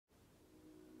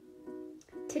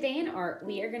Today in art,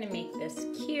 we are going to make this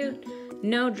cute,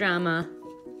 no drama,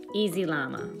 easy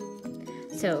llama.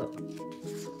 So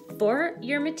for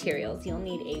your materials, you'll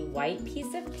need a white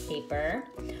piece of paper,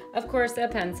 of course a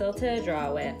pencil to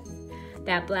draw with,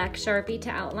 that black Sharpie to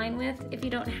outline with. If you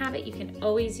don't have it, you can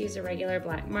always use a regular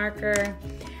black marker,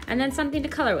 and then something to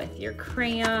color with, your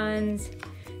crayons,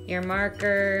 your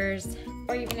markers,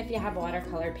 or even if you have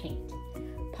watercolor paint.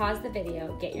 Pause the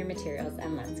video, get your materials,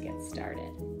 and let's get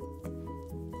started.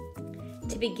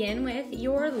 To begin with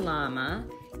your llama,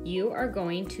 you are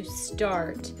going to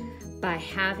start by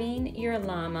having your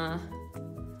llama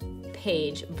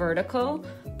page vertical,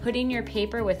 putting your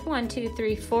paper with 1, 2,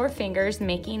 3, 4 fingers,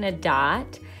 making a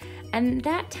dot, and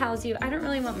that tells you I don't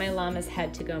really want my llama's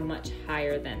head to go much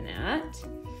higher than that.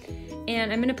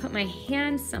 And I'm gonna put my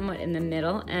hand somewhat in the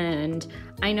middle, and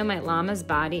I know my llama's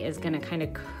body is gonna kind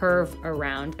of curve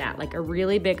around that, like a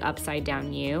really big upside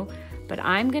down U, but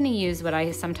I'm gonna use what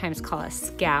I sometimes call a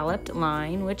scalloped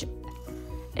line, which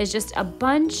is just a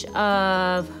bunch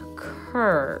of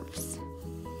curves.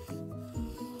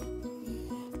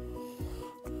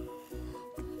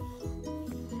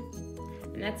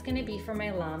 And that's gonna be for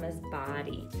my llama's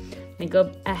body. I'm gonna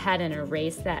go ahead and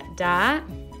erase that dot.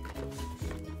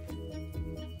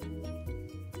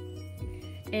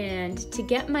 And to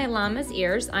get my llama's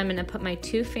ears, I'm gonna put my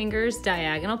 2 fingers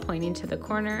diagonal pointing to the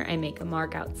corner. I make a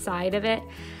mark outside of it.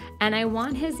 And I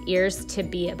want his ears to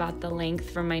be about the length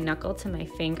from my knuckle to my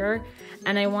finger.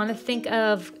 And I wanna think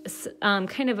of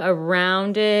kind of a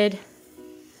rounded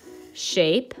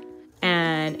shape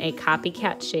and a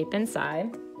copycat shape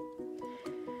inside.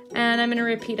 And I'm gonna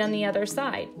repeat on the other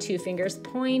side. 2 fingers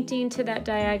pointing to that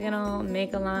diagonal,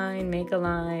 make a line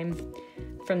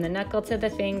from the knuckle to the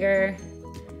finger,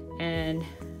 and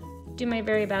do my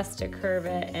very best to curve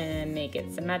it and make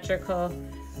it symmetrical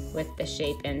with the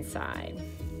shape inside.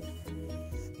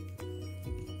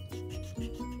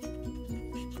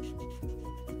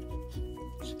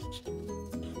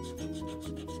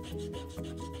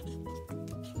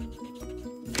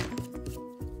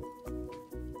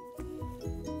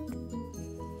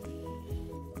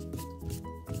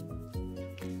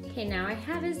 Okay, now I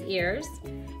have his ears.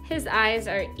 His eyes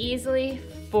are easily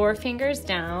 4 fingers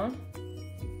down.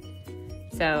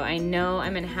 So I know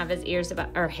I'm gonna have his ears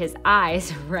his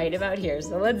eyes right about here.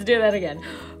 So let's do that again.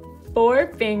 4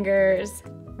 fingers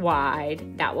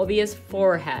wide, that will be his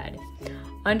forehead.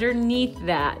 Underneath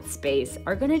that space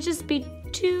are gonna just be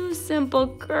 2 simple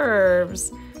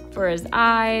curves for his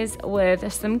eyes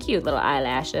with some cute little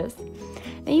eyelashes.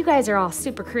 Now you guys are all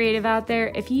super creative out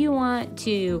there. If you want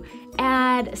to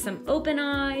add some open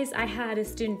eyes, I had a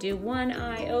student do 1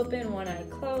 eye open, 1 eye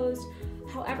closed.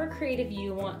 However creative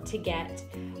you want to get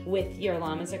with your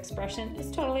llama's expression is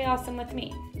totally awesome with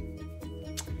me.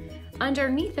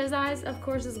 Underneath his eyes, of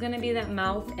course, is gonna be that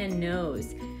mouth and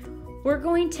nose. We're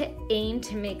going to aim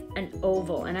to make an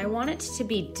oval, and I want it to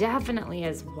be definitely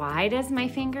as wide as my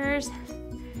fingers,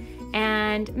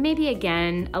 and maybe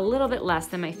again, a little bit less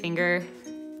than my finger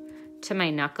to my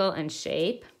knuckle in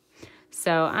shape.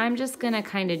 So I'm just gonna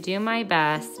kind of do my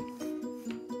best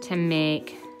to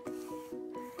make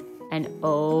an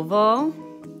oval,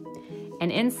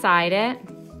 and inside it,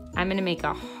 I'm gonna make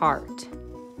a heart.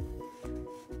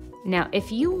 Now,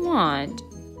 if you want,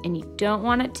 and you don't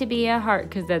want it to be a heart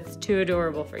because that's too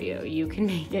adorable for you, you can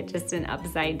make it just an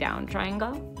upside down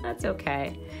triangle. That's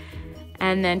okay.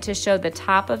 And then to show the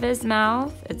top of his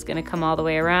mouth, it's gonna come all the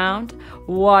way around.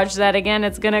 Watch that again,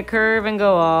 it's gonna curve and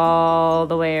go all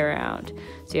the way around.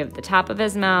 So you have the top of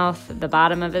his mouth, the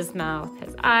bottom of his mouth,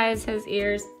 his eyes, his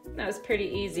ears. That was pretty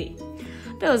easy.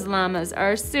 Those llamas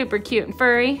are super cute and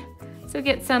furry. So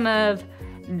get some of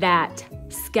that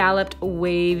scalloped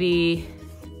wavy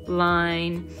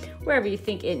line wherever you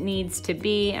think it needs to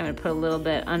be. I'm gonna put a little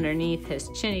bit underneath his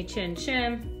chinny chin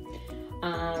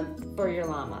for your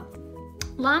llama.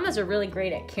 Llamas are really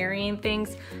great at carrying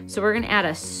things, so we're gonna add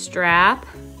a strap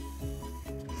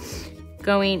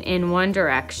going in one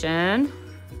direction,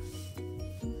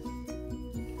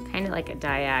 kind of like a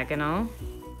diagonal.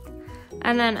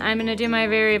 And then I'm gonna do my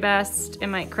very best, it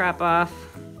might crop off,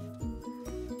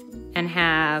 and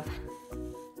have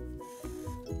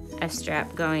a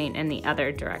strap going in the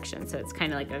other direction. So it's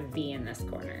kind of like a V in this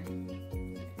corner.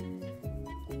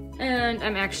 And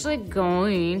I'm actually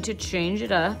going to change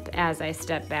it up as I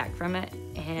step back from it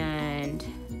and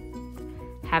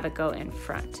have it go in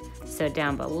front. So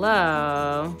down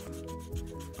below,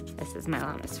 this is my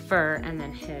llama's fur, and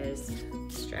then his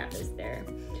strap is there.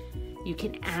 You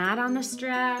can add on the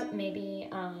strap maybe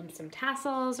some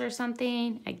tassels or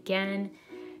something. Again,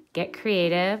 get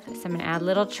creative. So I'm gonna add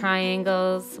little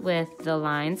triangles with the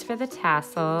lines for the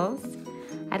tassels.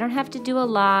 I don't have to do a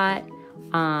lot,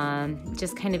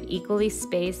 just kind of equally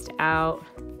spaced out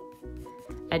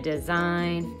a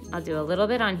design. I'll do a little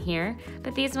bit on here,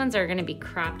 but these ones are gonna be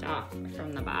cropped off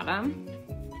from the bottom.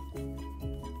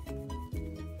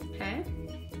 Okay.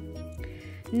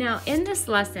 Now in this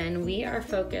lesson, we are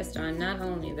focused on not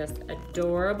only this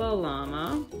adorable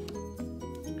llama,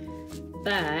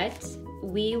 but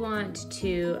we want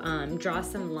to draw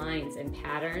some lines and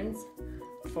patterns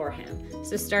for him.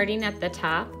 So starting at the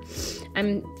top,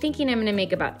 I'm thinking I'm gonna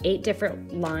make about 8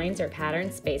 different lines or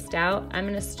patterns spaced out. I'm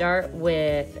gonna start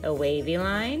with a wavy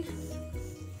line.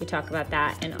 We talk about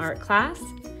that in art class.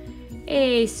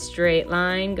 A straight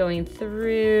line going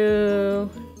through,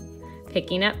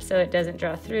 picking up so it doesn't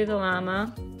draw through the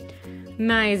llama.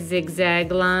 My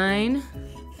zigzag line.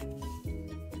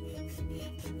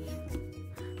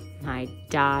 My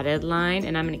dotted line,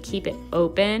 and I'm gonna keep it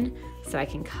open so I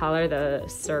can color the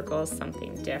circles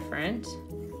something different.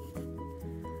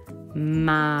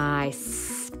 My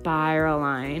spiral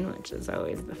line, which is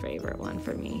always the favorite one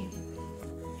for me.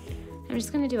 I'm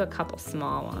just gonna do a couple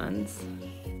small ones.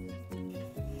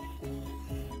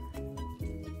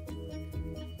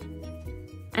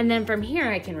 And then from here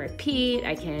I can repeat,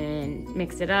 I can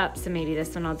mix it up. So maybe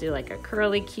this one I'll do like a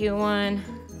curly Q one.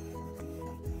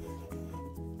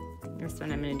 This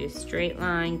one I'm gonna do straight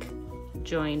line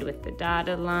joined with the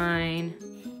dotted line.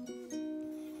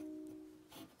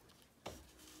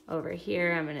 Over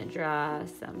here I'm gonna draw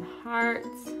some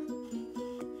hearts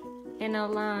in a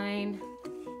line.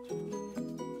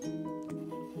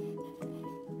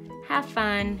 Have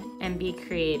fun and be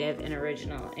creative and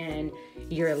original in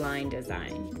your line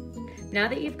design. Now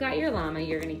that you've got your llama,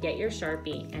 you're gonna get your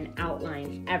Sharpie and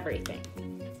outline everything.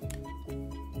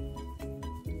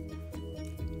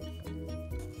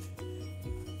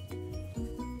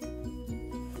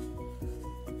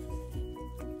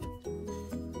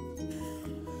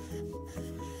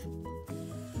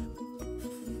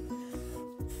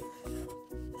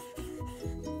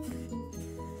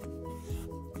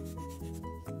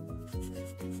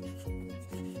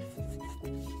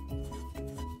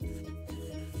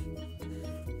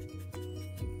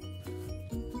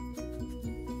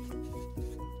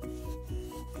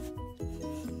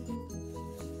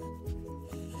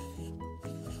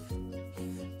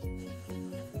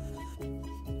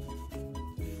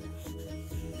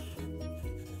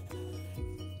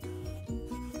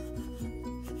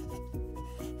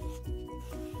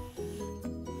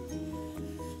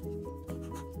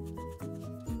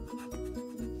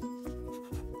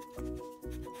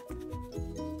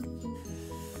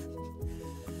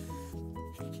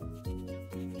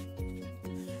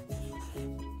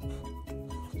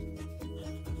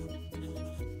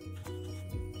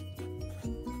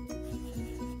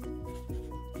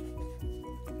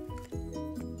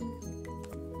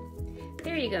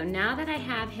 There you go. Now that I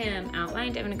have him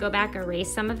outlined, I'm going to go back,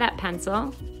 erase some of that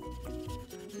pencil.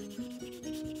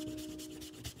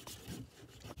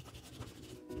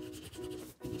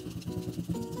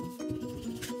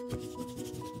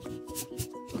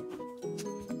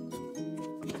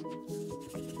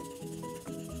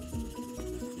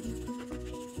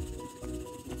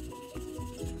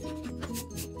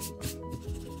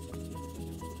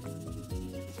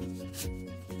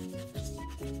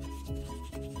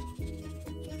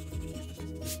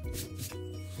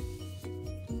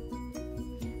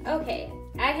 Okay,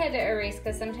 I had to erase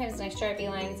because sometimes my Sharpie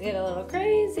lines get a little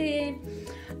crazy.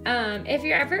 If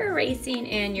you're ever erasing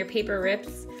and your paper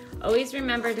rips, always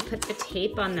remember to put the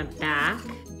tape on the back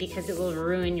because it will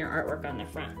ruin your artwork on the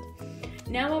front.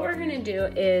 Now what we're gonna do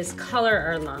is color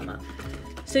our llama.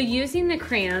 So using the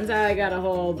crayons, I got a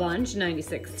whole bunch,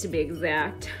 96 to be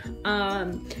exact.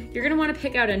 You're gonna wanna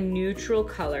pick out a neutral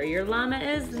color. Your llama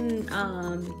is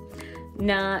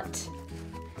not,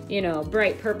 you know,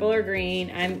 bright purple or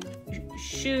green. I'm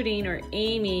shooting or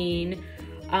aiming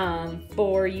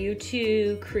for you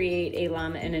to create a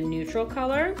llama in a neutral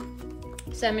color.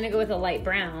 So I'm gonna go with a light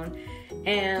brown,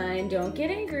 and don't get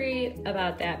angry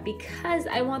about that because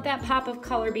I want that pop of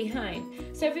color behind.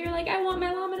 So if you're like, I want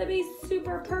my llama to be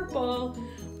super purple,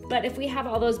 but if we have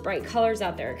all those bright colors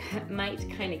out there, it might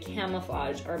kind of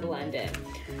camouflage or blend in.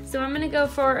 So I'm gonna go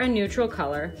for a neutral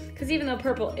color because even though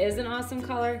purple is an awesome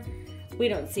color, we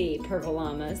don't see purple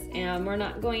llamas, and we're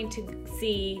not going to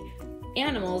see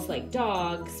animals like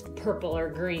dogs purple or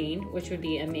green, which would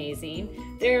be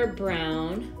amazing. They're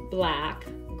brown, black,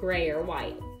 gray, or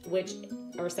white,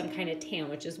 or some kind of tan,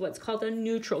 which is what's called a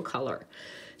neutral color.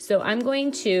 So I'm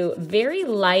going to very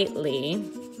lightly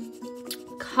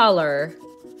color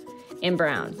in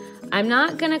brown. I'm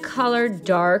not gonna color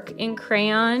dark in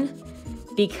crayon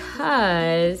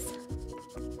because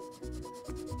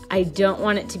I don't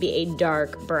want it to be a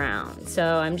dark brown.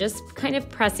 So I'm just kind of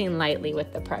pressing lightly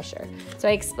with the pressure. So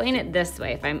I explain it this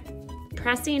way. If I'm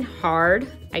pressing hard,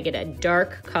 I get a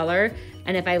dark color.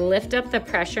 And if I lift up the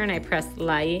pressure and I press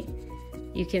light,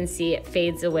 you can see it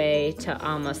fades away to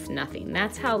almost nothing.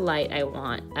 That's how light I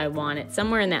want. I want it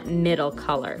somewhere in that middle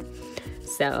color.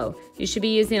 So you should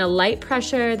be using a light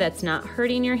pressure that's not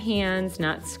hurting your hands,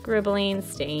 not scribbling,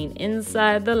 staying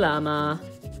inside the llama,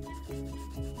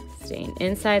 staying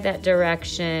inside that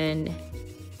direction,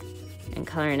 and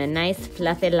coloring a nice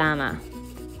fluffy llama.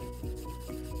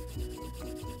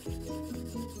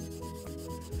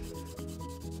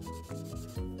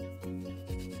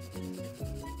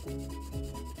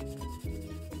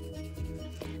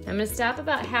 I'm going to stop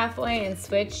about halfway and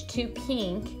switch to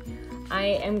pink. I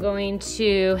am going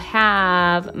to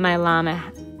have my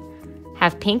llama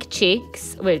have pink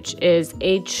cheeks, which is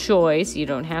a choice. You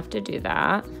don't have to do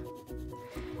that.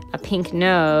 A pink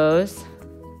nose.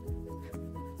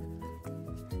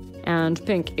 And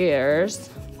pink ears.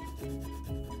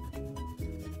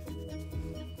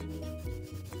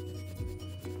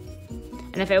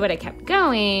 And if I would have kept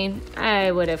going,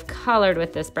 I would have colored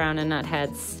with this brown and not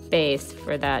had space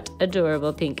for that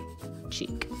adorable pink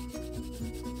cheek.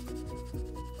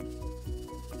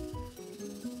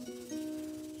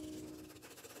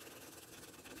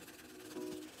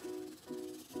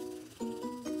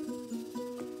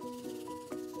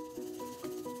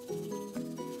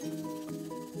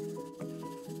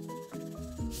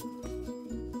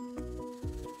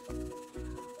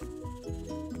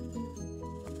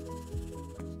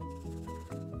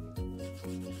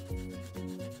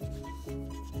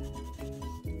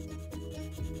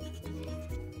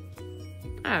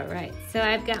 All right, so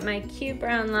I've got my cute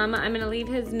brown llama. I'm gonna leave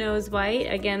his nose white.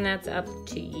 Again, that's up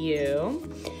to you.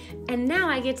 And now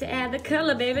I get to add the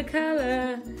color, baby,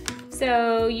 color.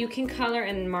 So you can color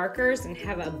in markers and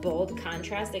have a bold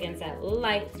contrast against that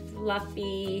light,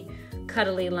 fluffy,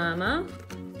 cuddly llama.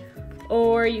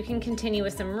 Or you can continue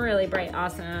with some really bright,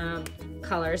 awesome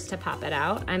colors to pop it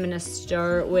out. I'm gonna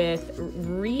start with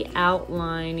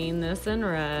re-outlining this in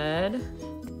red.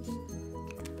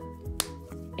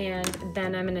 And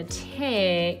then I'm gonna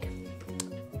take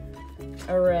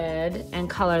a red and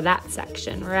color that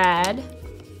section red.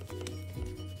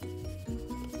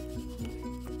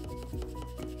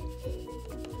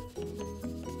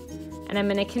 And I'm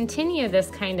gonna continue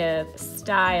this kind of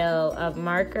style of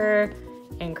marker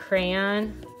and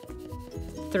crayon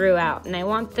throughout. And I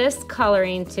want this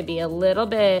coloring to be a little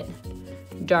bit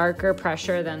darker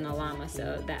pressure than the llama,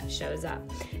 so that shows up.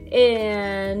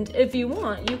 And if you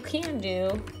want, you can do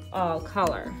all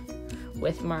color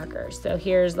with markers. So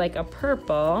here's like a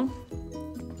purple,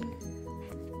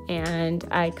 and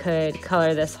I could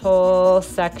color this whole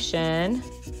section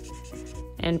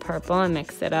in purple and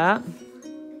mix it up.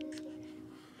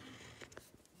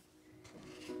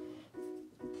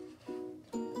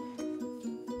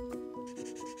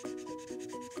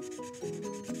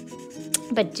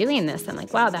 But doing this, I'm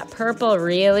like, wow, that purple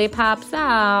really pops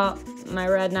out. My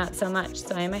red, not so much.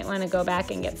 So I might want to go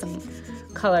back and get some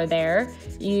color there.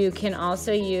 You can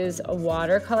also use a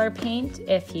watercolor paint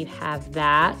if you have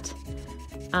that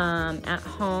at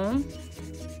home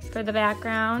for the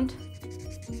background.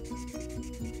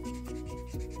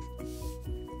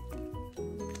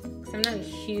 So I'm not a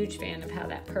huge fan of how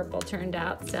that purple turned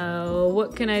out. So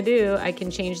what can I do? I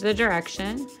can change the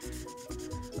direction,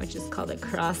 which is called a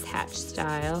crosshatch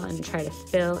style, and try to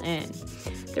fill in.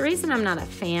 The reason I'm not a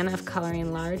fan of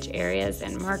coloring large areas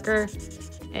in marker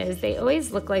is they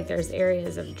always look like there's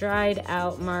areas of dried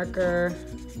out marker.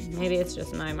 Maybe it's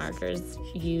just my markers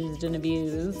used and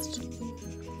abused.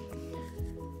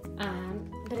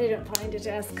 But I don't find it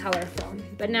as colorful.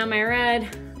 But now my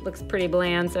red looks pretty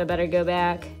bland, so I better go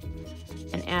back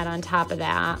and add on top of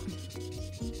that.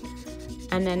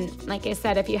 And then, like I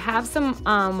said, if you have some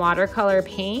watercolor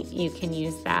paint, you can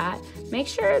use that. Make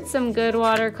sure it's some good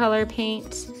watercolor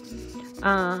paint.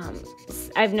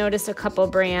 I've noticed a couple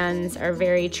brands are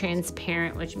very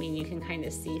transparent, which means you can kind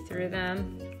of see through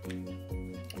them.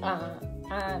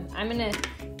 I'm gonna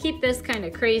keep this kind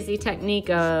of crazy technique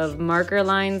of marker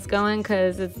lines going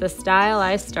because it's the style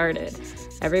I started.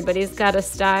 Everybody's got a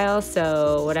style,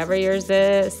 so whatever yours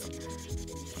is,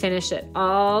 finish it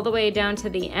all the way down to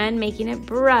the end, making it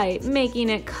bright, making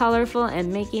it colorful,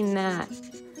 and making that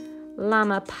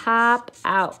llama pop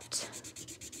out.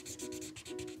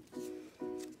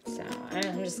 So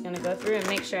I'm just gonna go through and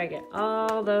make sure I get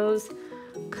all those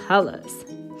colors.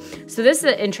 So this is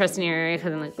an interesting area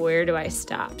because I'm like, where do I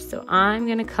stop? So I'm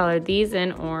gonna color these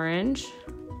in orange.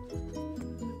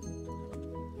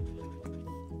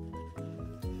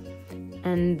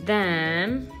 And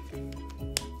then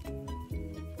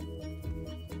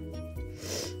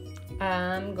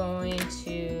I'm going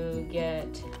to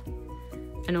get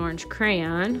an orange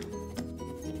crayon.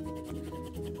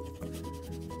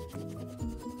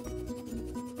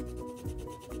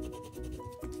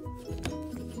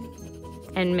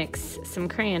 And mix some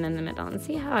crayon in the middle and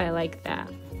see how I like that.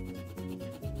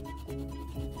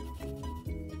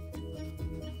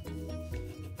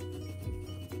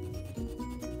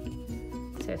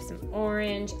 So I have some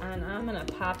orange and I'm gonna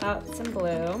pop out some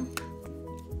blue.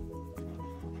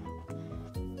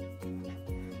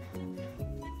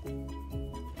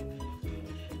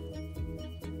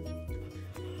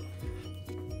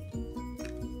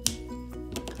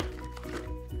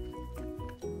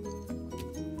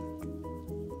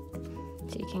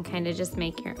 So you can kind of just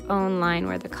make your own line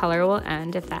where the color will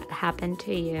end if that happened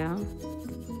to you.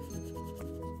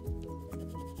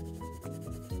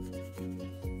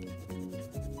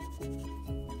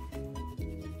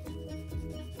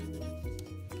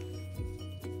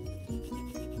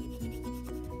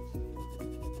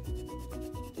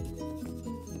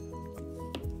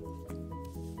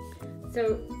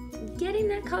 So getting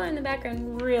that color in the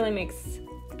background really makes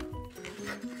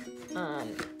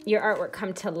your artwork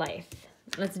come to life.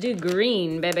 Let's do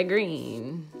green, baby,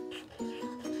 green.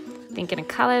 Thinking of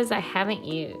colors I haven't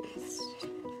used.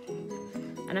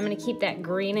 And I'm gonna keep that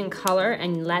green in color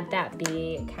and let that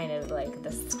be kind of like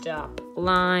the stop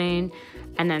line,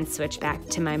 and then switch back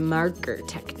to my marker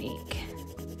technique.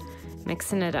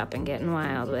 Mixing it up and getting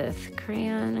wild with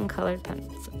crayon and colored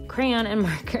pencil. Crayon and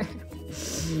marker.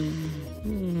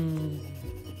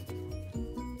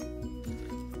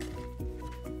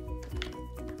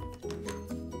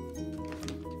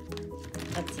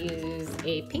 Let's use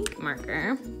a pink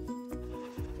marker.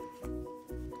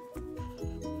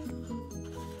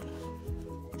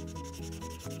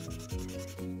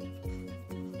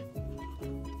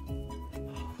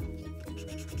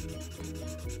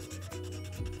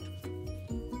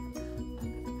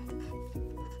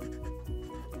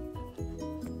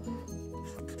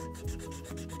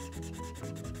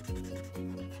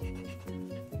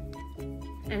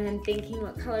 And then thinking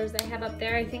what colors I have up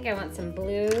there. I think I want some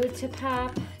blue to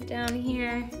pop down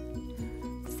here.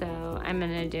 So I'm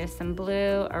gonna do some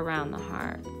blue around the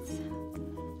hearts.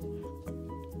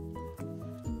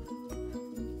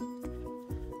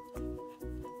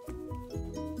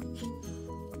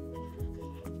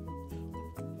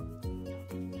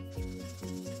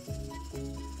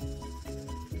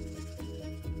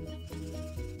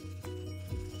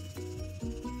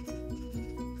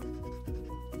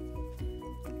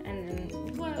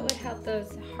 What would help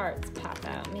those hearts pop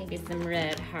out? Maybe some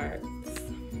red hearts.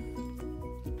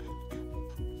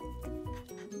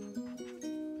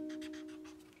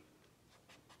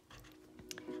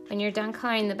 When you're done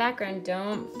coloring the background,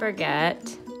 don't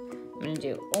forget, I'm gonna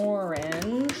do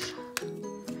orange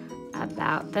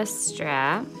about the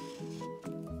strap.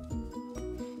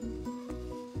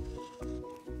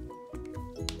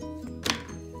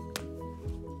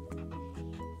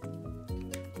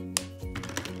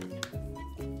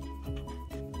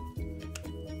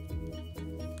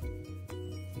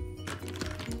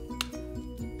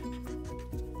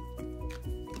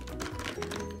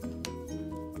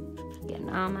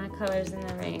 All my colors in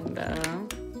the rainbow.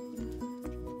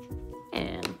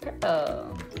 And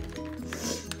purple.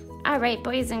 All right,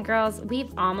 boys and girls,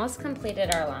 we've almost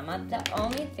completed our llama. The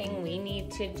only thing we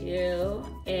need to do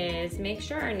is make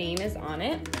sure our name is on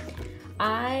it.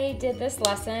 I did this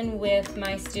lesson with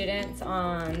my students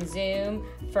on Zoom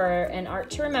for an Art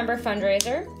to Remember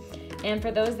fundraiser. And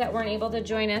for those that weren't able to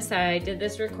join us, I did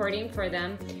this recording for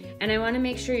them. And I want to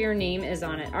make sure your name is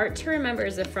on it. Art to Remember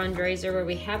is a fundraiser where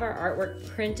we have our artwork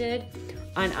printed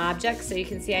on objects. So you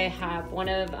can see I have one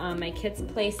of my kids'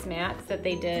 placemats that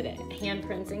they did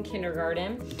handprints in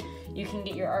kindergarten. You can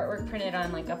get your artwork printed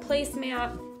on like a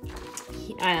placemat.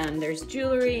 There's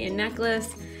jewelry and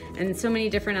necklace and so many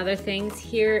different other things.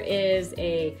 Here is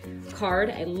a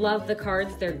card. I love the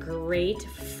cards. They're great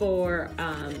for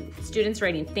students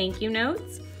writing thank you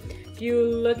notes. If you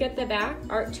look at the back,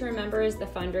 Art to Remember is the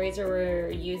fundraiser we're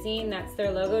using. That's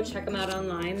their logo. Check them out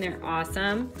online. They're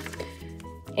awesome.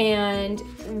 And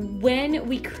when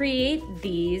we create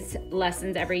these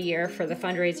lessons every year for the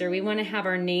fundraiser, we want to have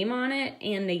our name on it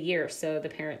and the year so the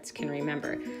parents can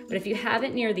remember. But if you have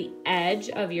it near the edge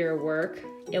of your work,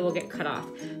 it will get cut off.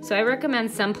 So I recommend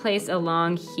someplace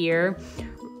along here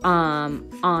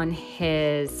on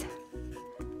his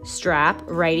strap,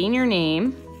 writing your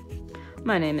name.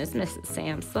 My name is Mrs.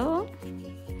 Samsel.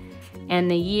 And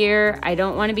the year, I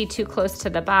don't want to be too close to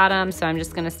the bottom, so I'm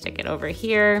just going to stick it over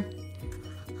here.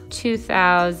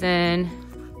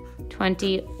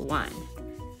 2021.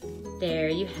 There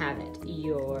you have it,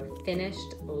 your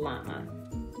finished llama.